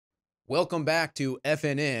Welcome back to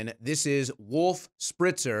FNN. This is Wolf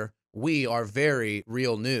Spritzer. We are very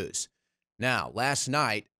real news. Now, last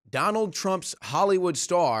night, Donald Trump's Hollywood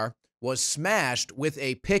star was smashed with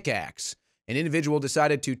a pickaxe. An individual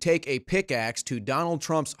decided to take a pickaxe to Donald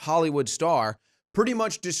Trump's Hollywood star, pretty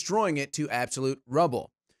much destroying it to absolute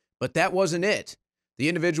rubble. But that wasn't it. The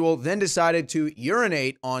individual then decided to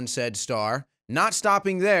urinate on said star, not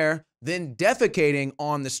stopping there, then defecating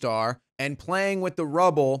on the star and playing with the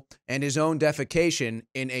rubble and his own defecation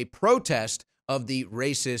in a protest of the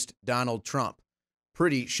racist Donald Trump.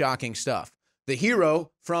 Pretty shocking stuff. The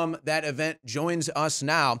hero from that event joins us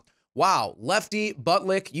now. Wow, Lefty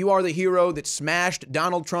Buttlick, you are the hero that smashed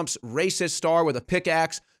Donald Trump's racist star with a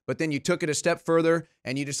pickaxe, but then you took it a step further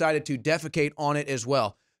and you decided to defecate on it as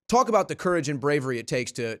well. Talk about the courage and bravery it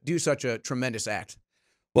takes to do such a tremendous act.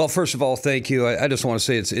 Well, first of all, thank you. I just want to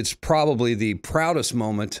say it's probably the proudest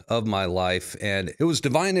moment of my life, and it was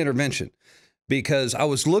divine intervention because I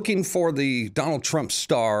was looking for the Donald Trump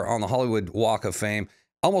star on the Hollywood Walk of Fame.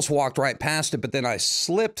 Almost walked right past it, but then I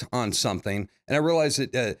slipped on something, and I realized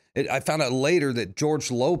that I found out later that George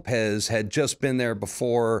Lopez had just been there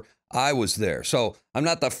before I was there. So I'm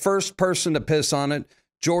not the first person to piss on it.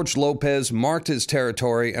 George Lopez marked his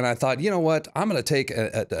territory, and I thought, you know what? I'm going to take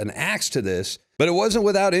an axe to this. But it wasn't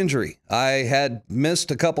without injury. I had missed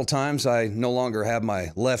a couple times. I no longer have my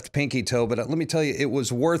left pinky toe, but let me tell you, it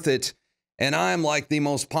was worth it. And I'm like the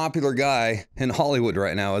most popular guy in Hollywood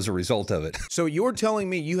right now as a result of it. So you're telling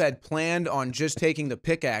me you had planned on just taking the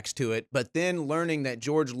pickaxe to it, but then learning that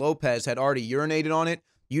George Lopez had already urinated on it,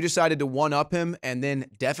 you decided to one-up him and then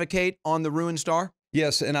defecate on the ruined star?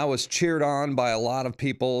 Yes, and I was cheered on by a lot of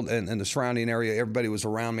people in the surrounding area. Everybody was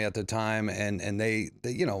around me at the time, and they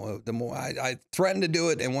you know, the more I threatened to do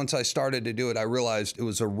it, and once I started to do it, I realized it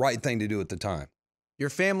was the right thing to do at the time. Your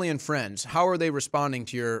family and friends, how are they responding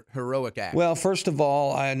to your heroic act? Well, first of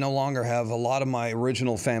all, I no longer have a lot of my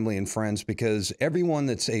original family and friends because everyone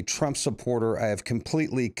that's a Trump supporter, I have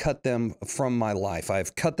completely cut them from my life.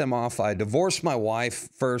 I've cut them off. I divorced my wife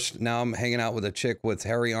first. Now I'm hanging out with a chick with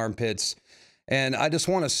hairy armpits. And I just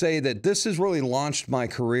want to say that this has really launched my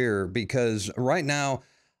career because right now,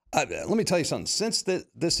 let me tell you something. Since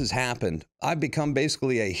this has happened, I've become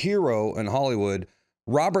basically a hero in Hollywood.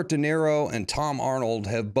 Robert De Niro and Tom Arnold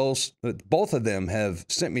have both of them have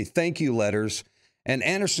sent me thank you letters. And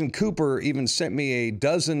Anderson Cooper even sent me a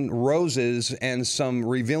dozen roses and some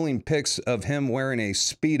revealing pics of him wearing a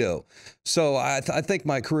Speedo. So I think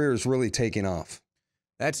my career is really taking off.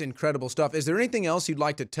 That's incredible stuff. Is there anything else you'd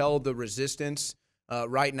like to tell the resistance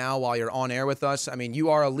right now while you're on air with us? I mean,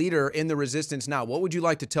 you are a leader in the resistance now. What would you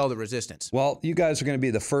like to tell the resistance? Well, you guys are going to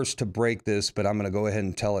be the first to break this, but I'm going to go ahead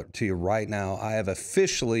and tell it to you right now. I have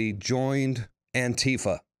officially joined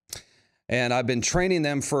Antifa, and I've been training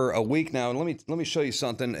them for a week now. And let me show you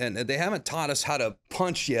something. And they haven't taught us how to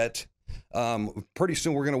punch yet. Pretty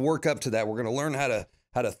soon we're going to work up to that. We're going to learn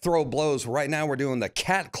how to throw blows. Right now we're doing the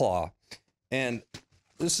cat claw, and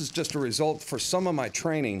this is just a result for some of my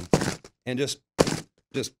training and just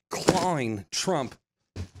clawing Trump.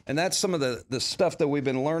 And that's some of the stuff that we've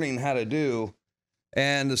been learning how to do.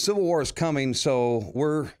 And the Civil War is coming, so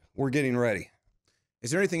we're getting ready.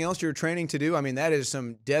 Is there anything else you're training to do? I mean, that is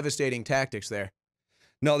some devastating tactics there.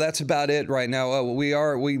 No, that's about it right now.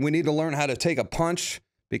 We need to learn how to take a punch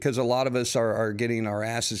because a lot of us are getting our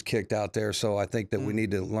asses kicked out there. So I think that we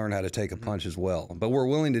need to learn how to take a punch as well. But we're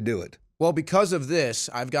willing to do it. Well, because of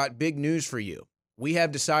this, I've got big news for you. We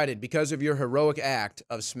have decided, because of your heroic act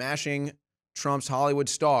of smashing Trump's Hollywood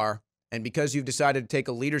star, and because you've decided to take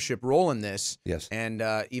a leadership role in this, yes, and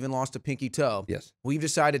even lost a pinky toe, yes, we've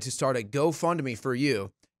decided to start a GoFundMe for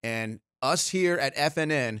you. And us here at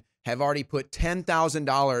FNN have already put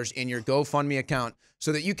 $10,000 in your GoFundMe account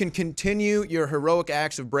so that you can continue your heroic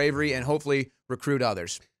acts of bravery and hopefully recruit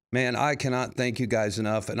others. Man, I cannot thank you guys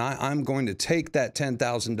enough. And I'm going to take that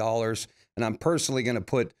 $10,000 and I'm personally going to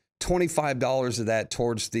put $25 of that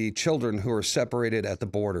towards the children who are separated at the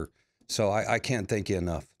border. So I can't thank you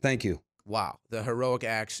enough. Thank you. Wow. The heroic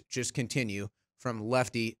acts just continue from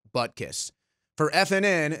Lefty Buttkiss. For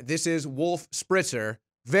FNN, this is Wolf Spritzer.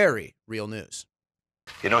 Very real news.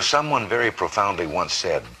 You know, someone very profoundly once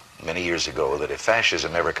said many years ago that if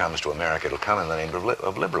fascism ever comes to America, it'll come in the name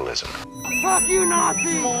of liberalism. Fuck you, Nazi!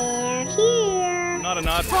 They're here. I'm not a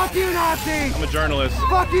Nazi. Fuck you, Nazi! I'm a journalist.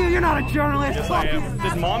 Fuck you, you're not a journalist. Yes, Fuck I am. you.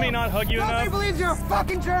 Did mommy not hug you enough? Nobody believes you're a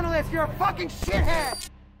fucking journalist. You're a fucking shithead.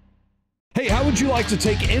 Hey, how would you like to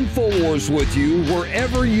take InfoWars with you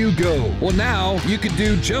wherever you go? Well, now you can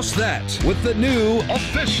do just that with the new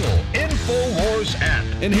official InfoWars app.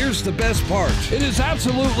 And here's the best part. It is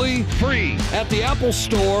absolutely free. At the Apple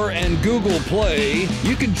Store and Google Play,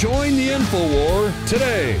 you can join the InfoWar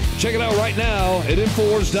today. Check it out right now at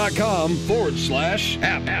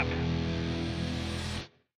Infowars.com/app.